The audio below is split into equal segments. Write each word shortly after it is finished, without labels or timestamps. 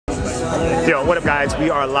Yo, what up guys? We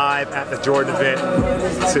are live at the Jordan event.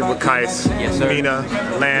 Sitting with Kais, Mina,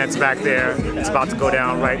 Lance back there. It's about to go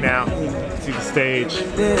down right now. See the stage.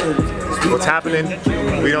 What's happening?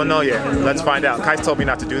 We don't know yet. Let's find out. Kais told me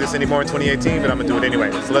not to do this anymore in 2018, but I'm gonna do it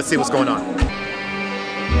anyway. So let's see what's going on.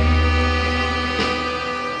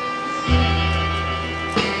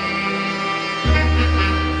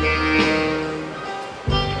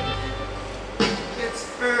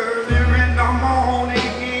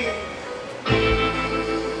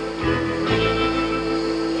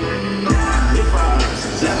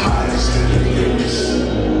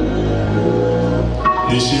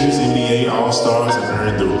 This year's NBA All-Stars have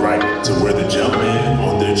earned the right to wear the Jumpman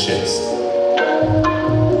on their chest.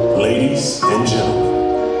 Ladies and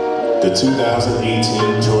gentlemen, the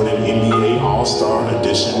 2018 Jordan NBA All-Star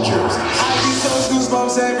Edition jerseys. I get those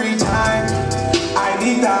goosebumps every time. I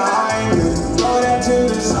need the high, throw that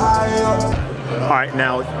to the side. All right,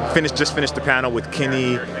 now just finished the panel with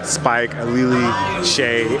Kenny, Spike, Alili,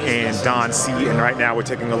 Shay, and Don C. And right now we're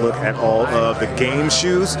taking a look at all of the game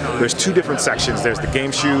shoes. There's two different sections. There's the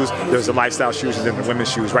game shoes, there's the lifestyle shoes, and then the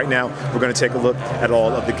women's shoes. Right now we're gonna take a look at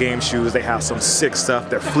all of the game shoes. They have some sick stuff.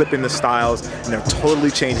 They're flipping the styles, and they're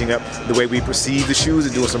totally changing up the way we perceive the shoes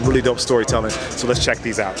and doing some really dope storytelling. So let's check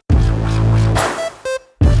these out.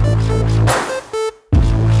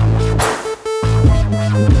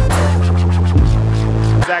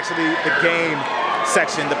 Actually the game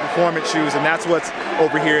section, the performance shoes, and that's what's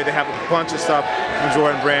over here. They have a bunch of stuff from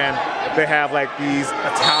Jordan brand. They have like these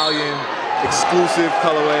Italian exclusive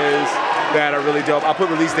colorways that are really dope. I'll put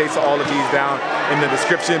release dates to all of these down in the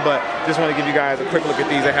description, but just want to give you guys a quick look at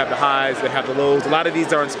these. They have the highs, they have the lows. A lot of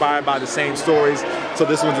these are inspired by the same stories. So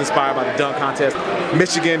this one's inspired by the dunk contest.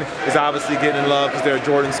 Michigan is obviously getting in love because they're a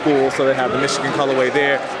Jordan school, so they have the Michigan colorway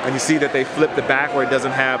there. And you see that they flip the back where it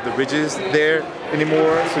doesn't have the ridges there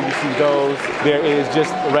anymore. So you see those. There is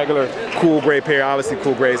just a regular cool gray pair. Obviously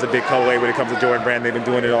cool gray is a big colorway when it comes to Jordan brand. They've been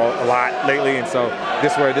doing it a lot lately, and so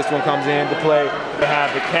this is where this one comes into play. They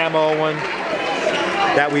have the camo one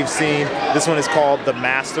that we've seen. This one is called the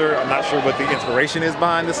Master. I'm not sure what the inspiration is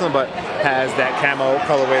behind this one, but has that camo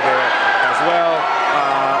colorway there as well.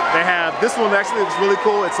 They have this one actually looks really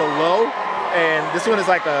cool. It's a low, and this one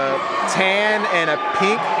is like a tan and a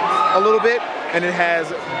pink a little bit, and it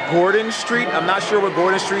has Gordon Street. I'm not sure what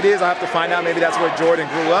Gordon Street is. I'll have to find out. Maybe that's where Jordan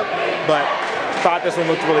grew up, but thought this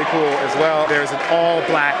one looked really cool as well. There's an all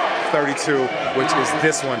black 32, which is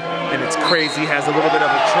this one, and it's crazy. Has a little bit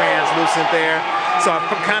of a translucent there. So I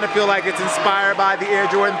kind of feel like it's inspired by the Air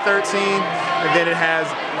Jordan 13, and then it has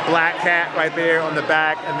Black Cat right there on the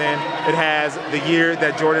back, and then it has the year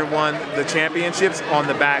that Jordan won the championships on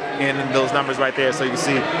the back in those numbers right there. So you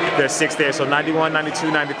see there's 6 there. So 91,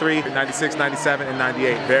 92, 93, 96, 97, and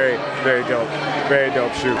 98. Very, very dope. Very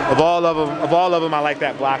dope shoe. Of all of them, I like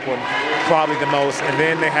that black one probably the most. And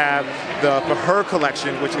then they have the For Her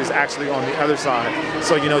collection, which is actually on the other side.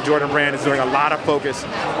 So you know Jordan brand is doing a lot of focus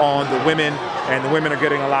on the women, and the women are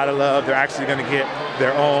getting a lot of love. They're actually going to get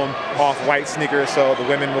their own off-white sneakers, so the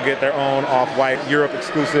women will get their own off-white Europe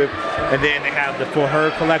exclusive. And then they have the For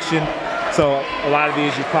Her collection. So a lot of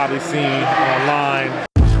these you've probably seen online.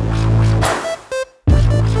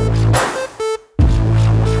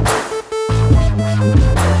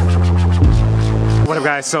 What up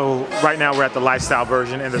guys, so right now we're at the lifestyle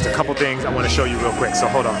version, and there's a couple things I want to show you real quick, so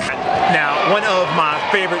hold on. Now, one of my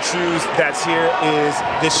favorite shoes that's here is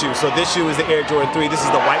this shoe. So this shoe is the Air Jordan 3. This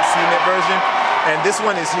is the white cement version, and this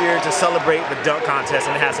one is here to celebrate the dunk contest,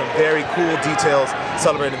 and it has some very cool details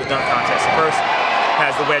celebrating the dunk contest. First,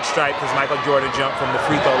 has the wedge stripe because Michael Jordan jumped from the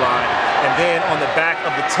free throw line, and then on the back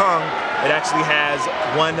of the tongue, it actually has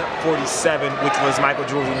 147, which was Michael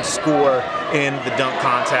Jordan's score in the dunk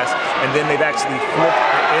contest. And then they've actually flipped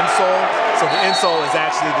the insole. So the insole is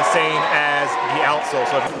actually the same as the outsole.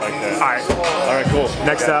 So like that. All right, cool.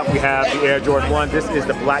 Next up, we have the Air Jordan 1. This is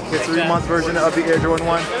the Black History Month version of the Air Jordan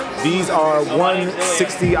 1. These are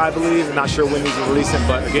 160, I believe. I'm not sure when these are releasing,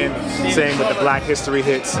 but again, same with the Black History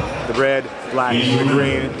hits, the red, black, the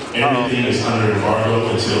green. Everything is under embargo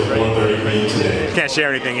until 4:30 p.m. today. Can't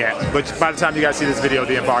share anything yet, but by the time you guys see this video,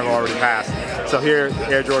 the embargo already passed. So here,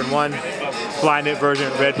 Air Jordan 1, Flyknit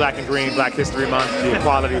version, red, black, and green, Black History Month, the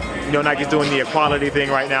equality. You know, Nike's doing the equality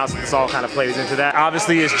thing right now, so this all kind of plays into that.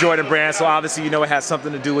 Obviously, it's Jordan brand, so obviously, you know, it has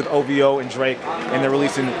something to do with OVO and Drake, and they're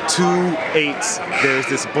releasing 2 8s. There's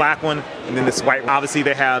this black one, and then this white. Obviously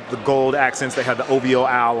they have the gold accents, they have the OVO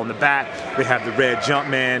owl on the back, they have the red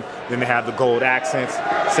Jumpman, then they have the gold accents,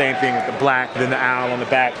 same thing with the black, then the owl on the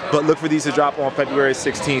back. But look for these to drop on February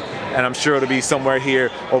 16th, and I'm sure it'll be somewhere here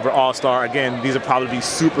over All-Star. Again, these will probably be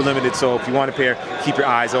super limited, so if you want a pair, keep your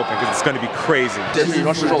eyes open because it's going to be crazy.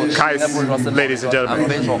 Ladies and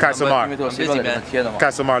gentlemen, Kai Samar,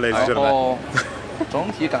 ladies and gentlemen.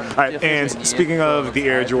 Alright, and speaking of the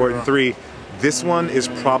Air Jordan 3, this one is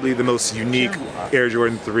probably the most unique Air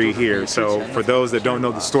Jordan 3 here. So for those that don't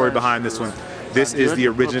know the story behind this one, this is the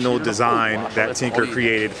original design that Tinker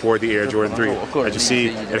created for the Air Jordan 3. As you see,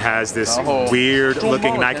 it has this weird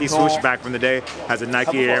looking Nike swoosh back from the day, has a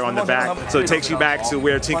Nike Air on the back. So it takes you back to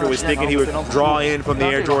where Tinker was thinking he would draw in from the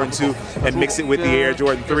Air Jordan 2 and mix it with the Air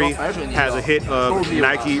Jordan 3. Has a hit of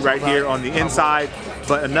Nike right here on the inside.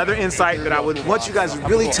 But another insight that I would want you guys to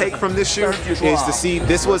really take from this shoe is to see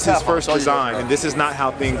this was his first design, and this is not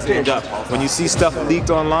how things end up. When you see stuff leaked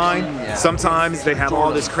online, sometimes they have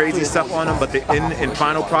all this crazy stuff on them, but the end and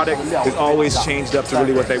final product is always changed up to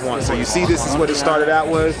really what they want. So you see this is what it started out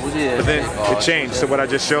with, but then it changed to what I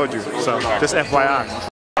just showed you. So just FYI.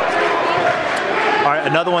 Alright,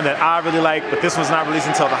 another one that I really like, but this one's not released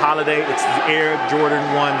until the holiday. It's the Air Jordan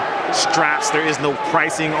 1 straps. There is no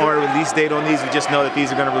pricing or release date on these. We just know that these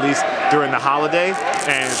are going to release during the holiday,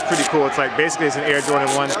 and it's pretty cool. It's like basically it's an Air Jordan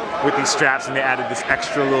 1 with these straps, and they added this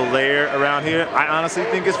extra little layer around here. I honestly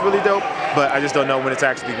think it's really dope, but I just don't know when it's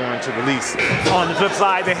actually going to release. On the flip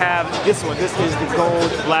side, they have this one. This is the gold,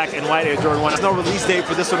 black, and white Air Jordan 1. There's no release date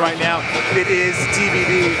for this one right now. It is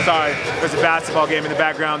TBD. Sorry, there's a basketball game in the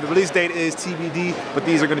background. The release date is TBD, but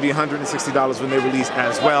these are going to be $160 when they release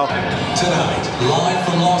as well. Tonight, live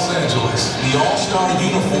from Los Angeles, the All-Star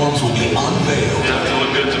uniforms will be unveiled.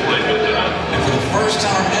 And for the first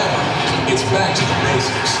time ever, it's back to the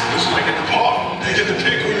basics. It's like at the park. You get to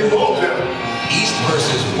pick who you want there. East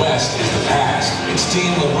versus West is the past. It's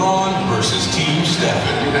Team LeBron versus Team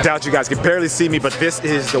Stephen. I doubt you guys can barely see me, but this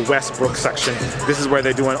is the Westbrook section. This is where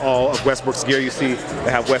they're doing all of Westbrook's gear. You see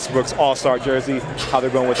they have Westbrook's All-Star jersey, how they're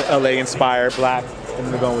going with the LA-inspired black, and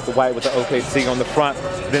then they're going with the white with the OKC on the front.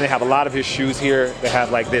 Then they have a lot of his shoes here. They have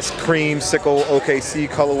like this creamsicle OKC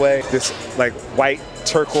colorway, this like white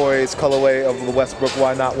turquoise colorway of the Westbrook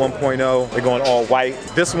Why Not 1.0. They're going all white.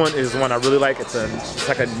 This one is one I really like. It's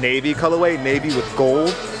like a navy colorway, navy with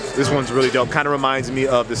gold. This one's really dope. Kind of reminds me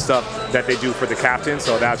of the stuff that they do for the captain,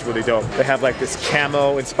 so that's really dope. They have like this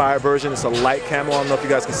camo inspired version. It's a light camo. I don't know if you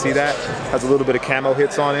guys can see that. Has a little bit of camo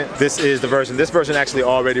hits on it. This is the version. This version actually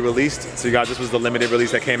already released. So you guys, this was the limited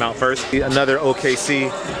release that came out first. Another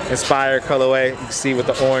OKC inspired colorway. You can see with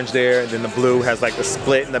the orange there, and then the blue has like the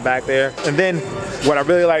split in the back there. And then what I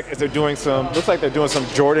really like is they're doing some, looks like they're doing some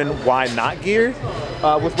Jordan Why Not gear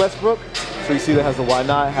with Westbrook. So you see that has the Why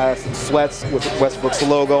Not, has some sweats with Westbrook's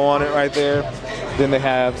logo on it right there. Then they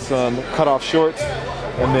have some cutoff shorts,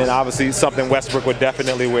 and then obviously something Westbrook would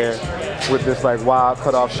definitely wear with this like wild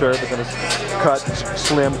cutoff shirt, but then it's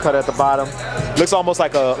slim cut at the bottom. Looks almost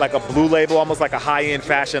like a blue label, almost like a high-end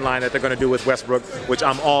fashion line that they're gonna do with Westbrook, which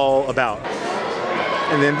I'm all about.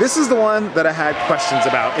 And then this is the one that I had questions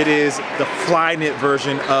about. It is the Flyknit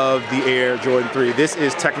version of the Air Jordan 3. This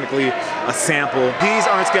is technically a sample. These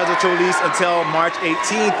aren't scheduled to release until March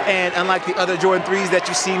 18th, and unlike the other Jordan 3s that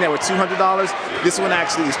you've seen that were $200, this one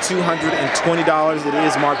actually is $220. It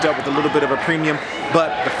is marked up with a little bit of a premium,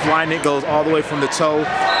 but the Flyknit goes all the way from the toe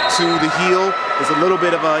to the heel. There's a little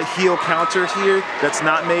bit of a heel counter here that's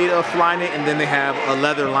not made of Flyknit, and then they have a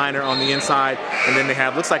leather liner on the inside, and then they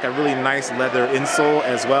have, looks like a really nice leather insole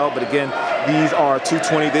as well. But again, these are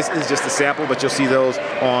 $220. This is just a sample, but you'll see those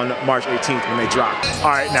on March 18th when they drop. All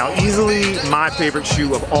right, now easily my favorite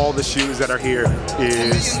shoe of all the shoes that are here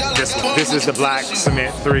is this one. This is the Black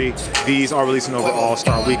Cement 3. These are releasing over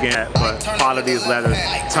All-Star Weekend, but quality is leather,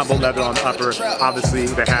 tumbled leather on the upper. Obviously,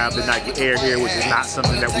 they have the Nike Air here, which is not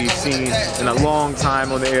something that we've seen in a long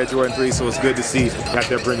time on the Air Jordan 3, so it's good to see that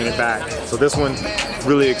they're bringing it back. So this one,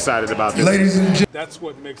 really excited about this. Ladies and gentlemen, that's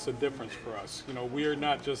what makes a difference for us. You know, we're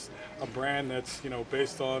not just a brand that's, you know,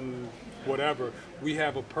 based on whatever. We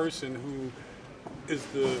have a person who is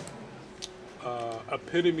the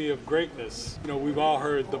epitome of greatness. You know, we've all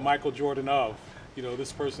heard the Michael Jordan of. You know,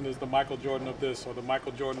 this person is the Michael Jordan of this or the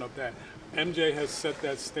Michael Jordan of that. MJ has set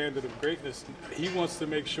that standard of greatness. He wants to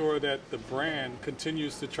make sure that the brand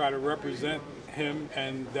continues to try to represent him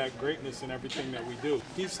and that greatness in everything that we do.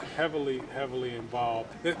 He's heavily involved.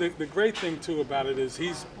 The great thing too about it is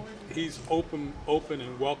he's open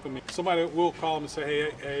and welcoming. Somebody will call him and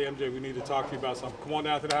say, hey MJ, we need to talk to you about something. Come on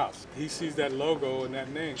down to the house. He sees that logo and that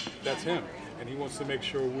name, that's him. And he wants to make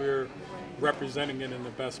sure we're representing it in the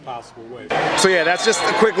best possible way. So yeah, that's just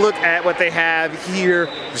a quick look at what they have here,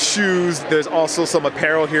 the shoes. There's also some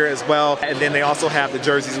apparel here as well. And then they also have the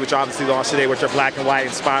jerseys, which obviously launched today, which are black and white,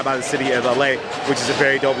 inspired by the city of LA, which is a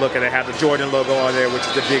very dope look. And they have the Jordan logo on there, which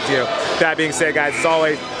is a big deal. That being said, guys, as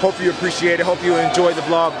always, hope you appreciate it. Hope you enjoyed the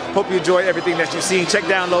vlog. Hope you enjoyed everything that you've seen. Check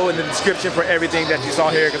down low in the description for everything that you saw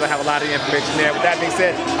here, because I have a lot of information there. With that being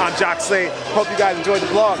said, I'm Jacques Slade. Hope you guys enjoyed the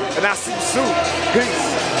vlog, and I'll see you soon.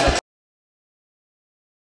 Peace.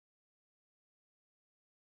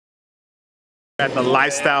 At the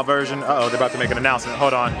lifestyle version. Uh-oh, they're about to make an announcement.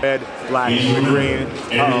 Hold on. Red, black, the green.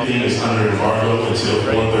 Everything is under embargo until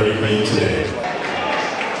 4:30 p.m. today.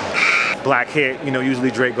 Black hit, you know,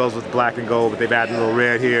 usually Drake goes with black and gold, but they've added a little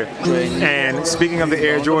red here. And speaking of the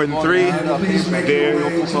Air Jordan 3, there.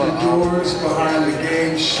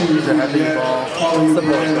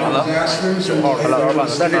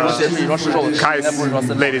 Kais,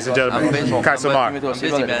 ladies and gentlemen. Kais Omar.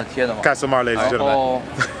 Kais Omar, ladies and gentlemen.